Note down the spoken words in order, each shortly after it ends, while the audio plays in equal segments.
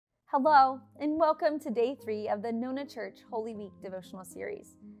Hello, and welcome to day 3 of the Nona Church Holy Week Devotional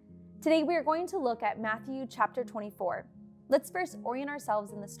series. Today we are going to look at Matthew chapter 24. Let's first orient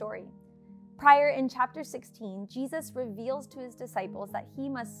ourselves in the story. Prior in chapter 16, Jesus reveals to his disciples that he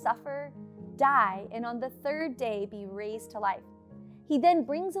must suffer, die, and on the third day be raised to life. He then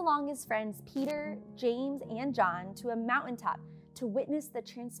brings along his friends Peter, James, and John to a mountaintop to witness the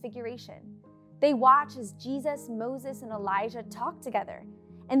transfiguration. They watch as Jesus, Moses, and Elijah talk together.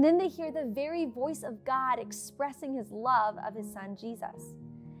 And then they hear the very voice of God expressing his love of his son, Jesus.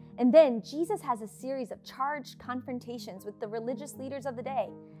 And then Jesus has a series of charged confrontations with the religious leaders of the day,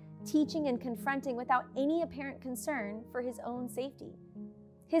 teaching and confronting without any apparent concern for his own safety.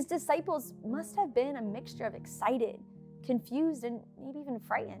 His disciples must have been a mixture of excited, confused, and maybe even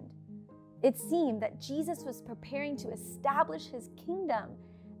frightened. It seemed that Jesus was preparing to establish his kingdom,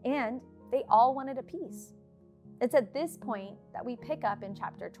 and they all wanted a piece. It's at this point that we pick up in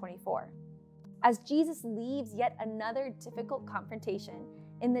chapter 24. As Jesus leaves yet another difficult confrontation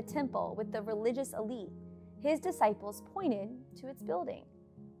in the temple with the religious elite, his disciples pointed to its building.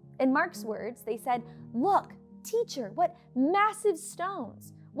 In Mark's words, they said, "Look, teacher, what massive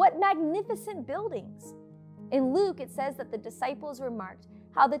stones, what magnificent buildings." In Luke, it says that the disciples remarked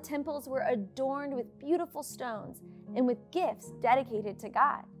how the temples were adorned with beautiful stones and with gifts dedicated to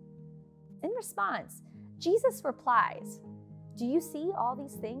God. In response, Jesus replies, "Do you see all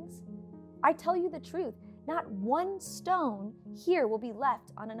these things? I tell you the truth, not one stone here will be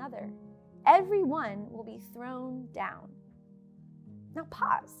left on another. Every one will be thrown down." Now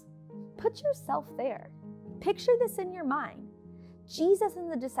pause. Put yourself there. Picture this in your mind. Jesus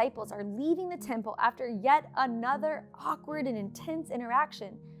and the disciples are leaving the temple after yet another awkward and intense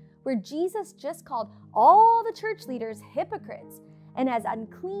interaction where Jesus just called all the church leaders hypocrites and as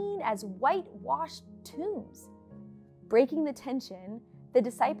unclean as whitewashed tombs. Breaking the tension, the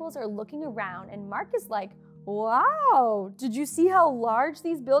disciples are looking around and Mark is like, "Wow, did you see how large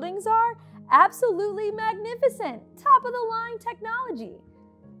these buildings are? Absolutely magnificent, top of the line technology."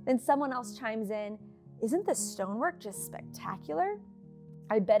 Then someone else chimes in, "Isn't the stonework just spectacular?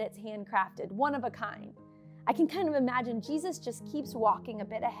 I bet it's handcrafted, one of a kind." I can kind of imagine Jesus just keeps walking a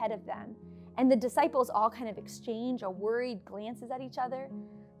bit ahead of them, and the disciples all kind of exchange or worried glances at each other,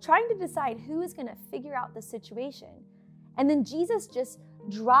 trying to decide who is going to figure out the situation. And then Jesus just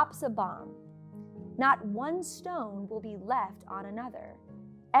drops a bomb. Not one stone will be left on another.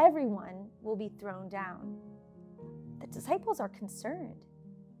 Everyone will be thrown down. The disciples are concerned.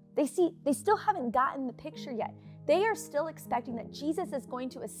 They still haven't gotten the picture yet. They are still expecting that Jesus is going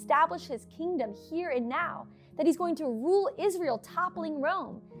to establish his kingdom here and now, that he's going to rule Israel, toppling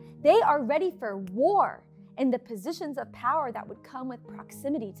Rome. They are ready for war and the positions of power that would come with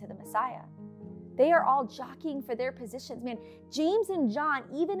proximity to the Messiah. They are all jockeying for their positions. Man, James and John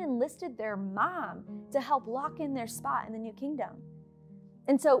even enlisted their mom to help lock in their spot in the new kingdom.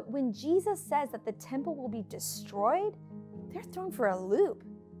 And so when Jesus says that the temple will be destroyed, they're thrown for a loop.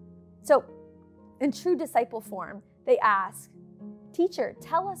 So in true disciple form, they ask, "Teacher,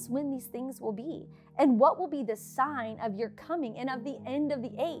 tell us when these things will be, and what will be the sign of your coming and of the end of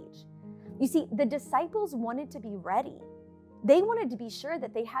the age?" You see, the disciples wanted to be ready. They wanted to be sure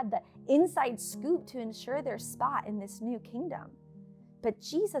that they had the inside scoop to ensure their spot in this new kingdom. But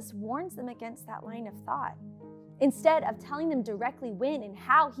Jesus warns them against that line of thought. Instead of telling them directly when and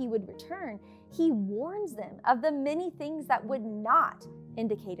how he would return, he warns them of the many things that would not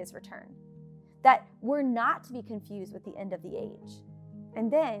indicate his return, that were not to be confused with the end of the age.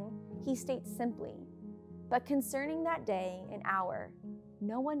 And then he states simply, "But concerning that day and hour,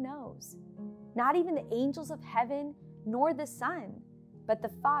 no one knows, not even the angels of heaven, nor the Son, but the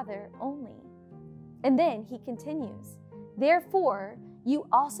Father only." And then he continues, "Therefore, you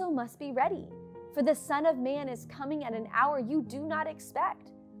also must be ready, for the Son of Man is coming at an hour you do not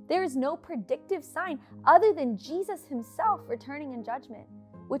expect. There is no predictive sign other than Jesus himself returning in judgment,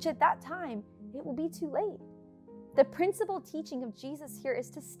 which at that time it will be too late." The principal teaching of Jesus here is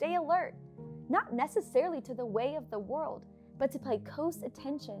to stay alert, not necessarily to the way of the world, but to pay close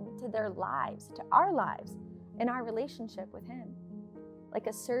attention to their lives, to our lives, and our relationship with him. Like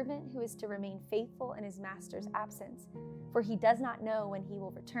a servant who is to remain faithful in his master's absence, for he does not know when he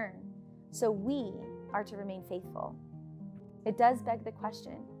will return. So we are to remain faithful. It does beg the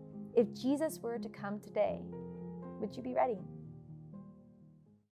question, if Jesus were to come today, would you be ready?